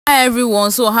Hi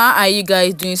everyone, so how are you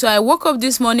guys doing? So I woke up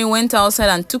this morning, went outside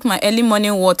and took my early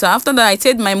morning water. After that I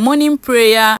said my morning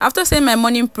prayer. After saying my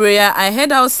morning prayer, I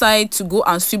head outside to go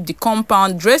and sweep the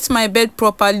compound, dress my bed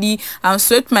properly and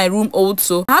swept my room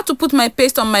also. I had to put my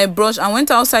paste on my brush and went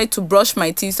outside to brush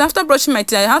my teeth. So after brushing my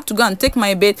teeth, I had to go and take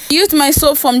my bath. I used my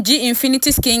soap from GRWM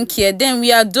skincare. Then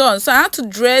we are done. So I had to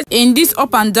dress in this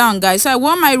up and down, guys. So I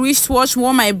wore my wristwatch,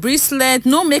 wore my bracelet,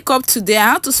 no makeup today.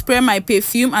 I had to spray my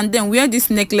perfume and then wear this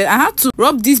necklace. I had to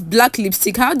rub this black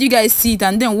lipstick. How do you guys see it?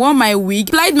 And then wore my wig,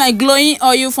 applied my glowing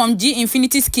oil from GRWM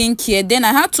skincare. Then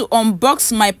I had to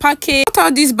unbox my package, got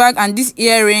out this bag and this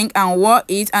earring and wore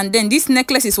it. And then this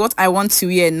necklace is what I want to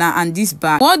wear now, and this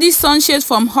bag. Wore this sunshade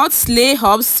from Hot Slay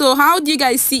Hubs. So how do you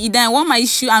guys see it? Then I wore my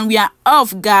shoe and we are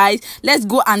off, guys. Let's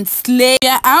go and slay. We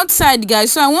are outside,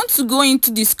 guys. So I want to go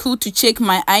into the school to check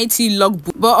my IT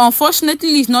logbook, but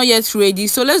unfortunately it's not yet ready.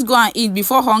 So let's go and eat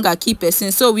before hunger keep us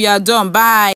in. So we are done. Bye.